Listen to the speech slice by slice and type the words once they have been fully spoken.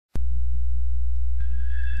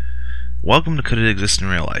Welcome to Could It Exist in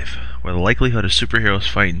Real Life, where the likelihood of superheroes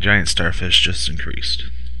fighting giant starfish just increased.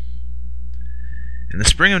 In the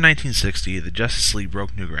spring of 1960, the Justice League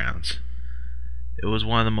broke new grounds. It was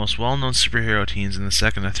one of the most well-known superhero teams and the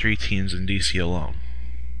second of three teams in DC alone.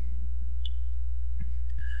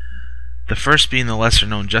 The first being the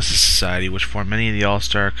lesser-known Justice Society, which formed many of the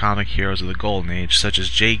all-star comic heroes of the Golden Age, such as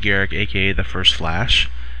Jay Garrick, aka the First Flash,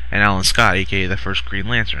 and Alan Scott, aka the First Green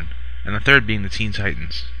Lantern, and the third being the Teen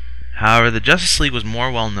Titans. However, the Justice League was more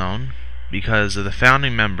well-known because of the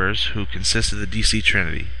founding members, who consisted of the DC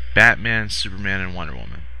Trinity: Batman, Superman, and Wonder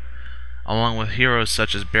Woman, along with heroes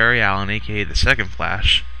such as Barry Allen, aka the Second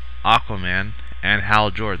Flash, Aquaman, and Hal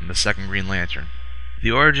Jordan, the Second Green Lantern.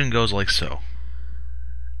 The origin goes like so.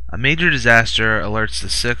 A major disaster alerts the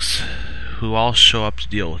six, who all show up to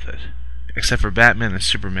deal with it, except for Batman and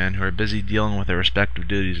Superman, who are busy dealing with their respective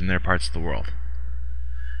duties in their parts of the world.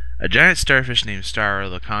 A giant starfish named Starro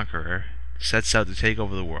the Conqueror sets out to take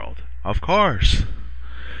over the world. Of course!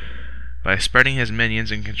 By spreading his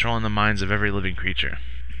minions and controlling the minds of every living creature.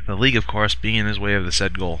 The League, of course, being in his way of the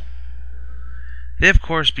said goal. They, of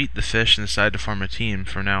course, beat the fish and decide to form a team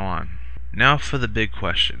from now on. Now for the big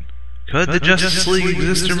question. Could the Justice League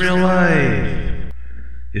exist in real life?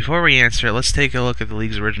 Before we answer, let's take a look at the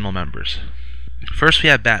League's original members. First we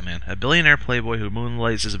have Batman, a billionaire playboy who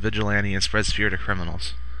moonlights as a vigilante and spreads fear to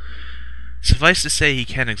criminals. Suffice to say, he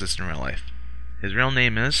can exist in real life. His real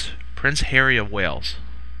name is Prince Harry of Wales.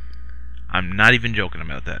 I'm not even joking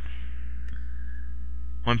about that.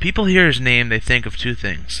 When people hear his name, they think of two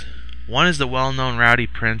things. One is the well-known rowdy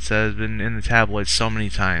prince that has been in the tabloids so many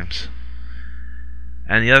times.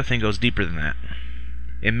 And the other thing goes deeper than that.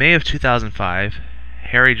 In May of 2005,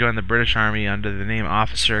 Harry joined the British Army under the name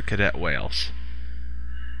Officer Cadet Wales,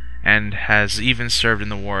 and has even served in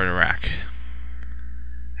the war in Iraq.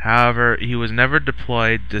 However, he was never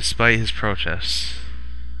deployed despite his protests.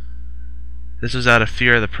 This was out of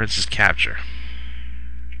fear of the prince's capture.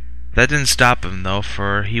 That didn't stop him, though,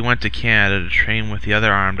 for he went to Canada to train with the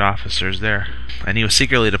other armed officers there, and he was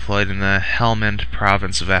secretly deployed in the Helmand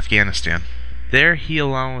province of Afghanistan. There, he,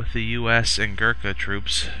 along with the US and Gurkha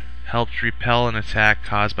troops, helped repel an attack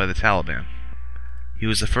caused by the Taliban. He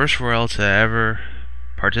was the first royal to ever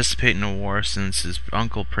participate in a war since his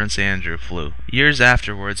uncle Prince Andrew flew. Years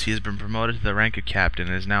afterwards, he has been promoted to the rank of captain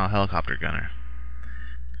and is now a helicopter gunner.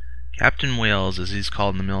 Captain Wales, as he's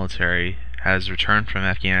called in the military, has returned from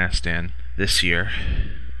Afghanistan this year,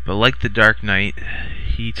 but like the Dark Knight,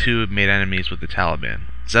 he too made enemies with the Taliban.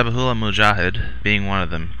 Zabihullah Mujahid being one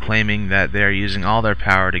of them, claiming that they are using all their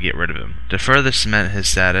power to get rid of him. To further cement his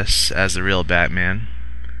status as the real Batman,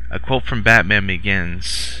 a quote from Batman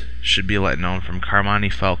Begins should be let known from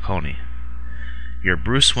Carmine Falcone. "You're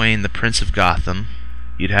Bruce Wayne, the Prince of Gotham.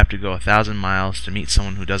 You'd have to go 1,000 miles to meet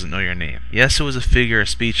someone who doesn't know your name." Yes, it was a figure of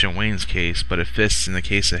speech in Wayne's case, but it fits in the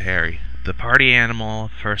case of Harry. The party animal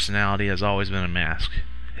of personality has always been a mask.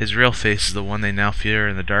 His real face is the one they now fear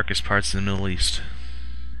in the darkest parts of the Middle East.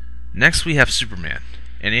 Next we have Superman,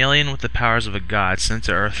 an alien with the powers of a god sent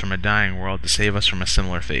to Earth from a dying world to save us from a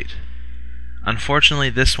similar fate.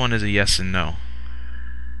 Unfortunately, this one is a yes and no.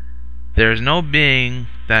 There is no being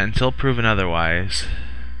that, until proven otherwise,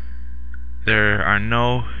 there are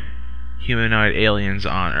no humanoid aliens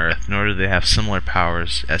on Earth, nor do they have similar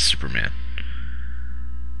powers as Superman.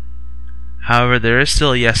 However, there is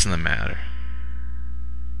still a yes in the matter.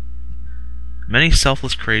 Many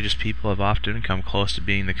selfless, courageous people have often come close to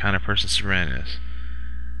being the kind of person Superman is.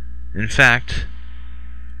 In fact,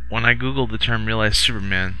 when I googled the term real-life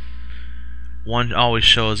Superman, one always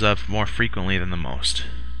shows up more frequently than the most: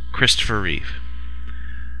 Christopher Reeve.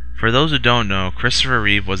 For those who don't know, Christopher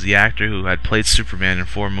Reeve was the actor who had played Superman in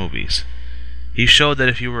 4 movies. He showed that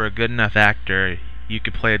if you were a good enough actor, you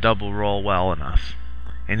could play a double role well enough,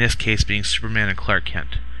 in his case being Superman and Clark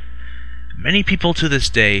Kent. Many people to this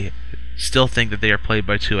day still think that they are played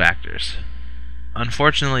by 2 actors.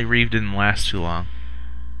 Unfortunately, Reeve didn't last too long.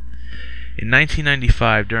 In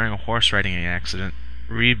 1995, during a horse riding accident,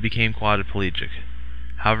 Reeve became quadriplegic.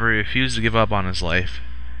 However, he refused to give up on his life,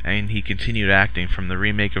 and he continued acting from the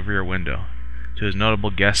remake of Rear Window to his notable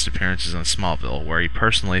guest appearances in Smallville, where he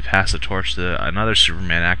personally passed the torch to another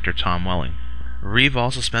Superman actor, Tom Welling. Reeve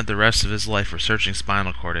also spent the rest of his life researching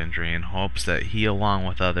spinal cord injury in hopes that he, along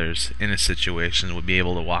with others in his situation, would be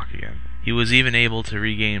able to walk again. He was even able to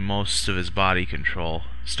regain most of his body control,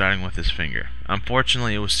 starting with his finger.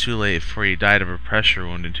 Unfortunately, it was too late, for he died of a pressure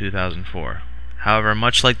wound in 2004. However,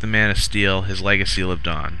 much like the Man of Steel, his legacy lived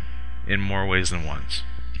on, in more ways than once.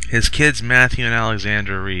 His kids, Matthew and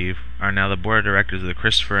Alexandra Reeve, are now the board of directors of the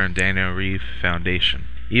Christopher and Daniel Reeve Foundation.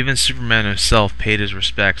 Even Superman himself paid his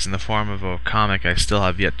respects in the form of a comic I still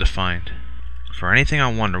have yet to find. For anything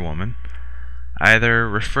on Wonder Woman, either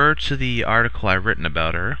refer to the article I've written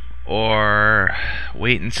about her, or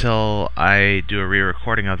wait until I do a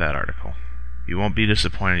re-recording of that article. You won't be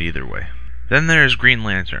disappointed either way. Then there's Green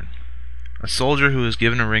Lantern, a soldier who is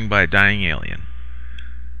given a ring by a dying alien.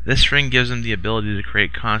 This ring gives him the ability to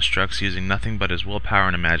create constructs using nothing but his willpower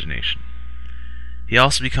and imagination. He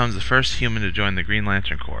also becomes the first human to join the Green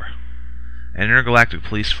Lantern Corps, an intergalactic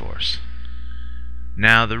police force.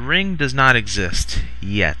 Now, the ring does not exist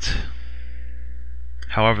yet.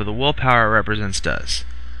 However, the willpower it represents does.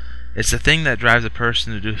 It's the thing that drives a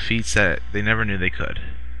person to do feats that they never knew they could.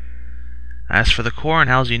 As for the Corps and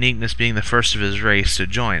Hal's uniqueness being the first of his race to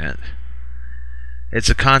join it, it's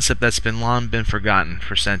a concept that's long been forgotten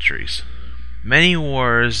for centuries. Many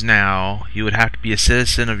wars now, you would have to be a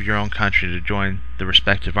citizen of your own country to join the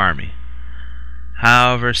respective army.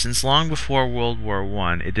 However, since long before World War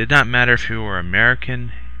I, it did not matter if you were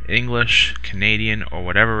American, English, Canadian, or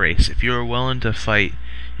whatever race. If you were willing to fight,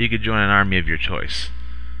 you could join an army of your choice.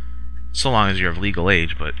 So long as you're of legal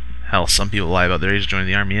age, but hell, some people lie about their age to join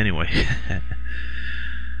the army anyway.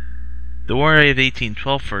 The War of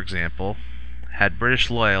 1812, for example, had British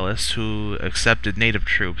loyalists who accepted native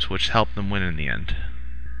troops, which helped them win in the end.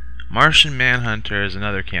 Martian Manhunter is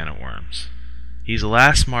another can of worms. He's the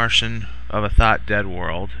last Martian of a thought-dead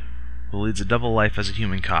world who leads a double life as a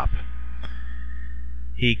human cop.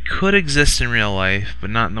 He could exist in real life, but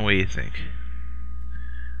not in the way you think.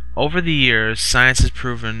 Over the years, science has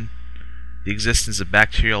proven the existence of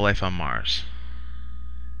bacterial life on Mars.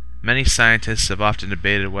 Many scientists have often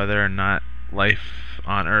debated whether or not life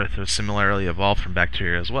on Earth was similarly evolved from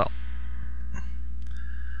bacteria as well.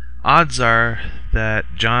 Odds are that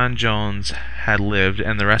John Jones had lived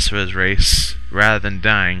and the rest of his race, rather than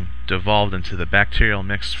dying, devolved into the bacterial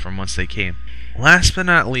mix from whence they came. Last but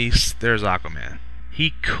not least, there's Aquaman.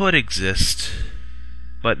 He could exist,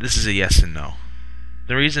 but this is a yes and no.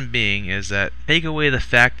 The reason being is that take away the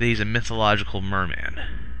fact that he's a mythological merman.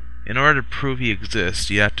 In order to prove he exists,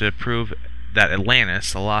 you have to prove that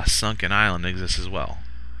Atlantis, the lost sunken island, exists as well,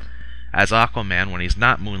 as Aquaman, when he's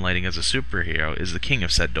not moonlighting as a superhero, is the king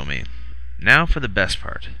of said domain. Now for the best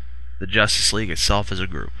part, the Justice League itself as a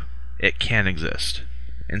group. It can exist.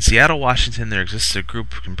 In Seattle, Washington, there exists a group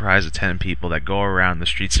comprised of 10 people that go around the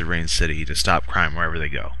streets of Rain City to stop crime wherever they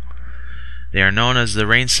go. They are known as the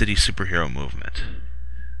Rain City Superhero Movement.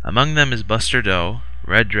 Among them is Buster Doe,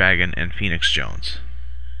 Red Dragon, and Phoenix Jones.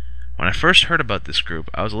 When I first heard about this group,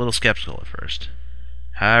 I was a little skeptical at first.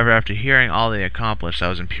 However, after hearing all they accomplished, I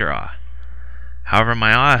was in pure awe. However,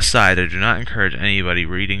 my awe aside, I do not encourage anybody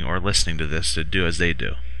reading or listening to this to do as they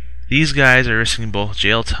do. These guys are risking both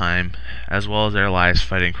jail time as well as their lives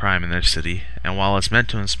fighting crime in their city, and while it's meant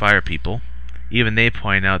to inspire people, even they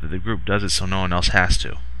point out that the group does it so no one else has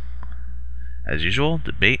to. As usual,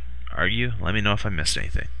 debate, argue, let me know if I missed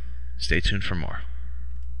anything. Stay tuned for more.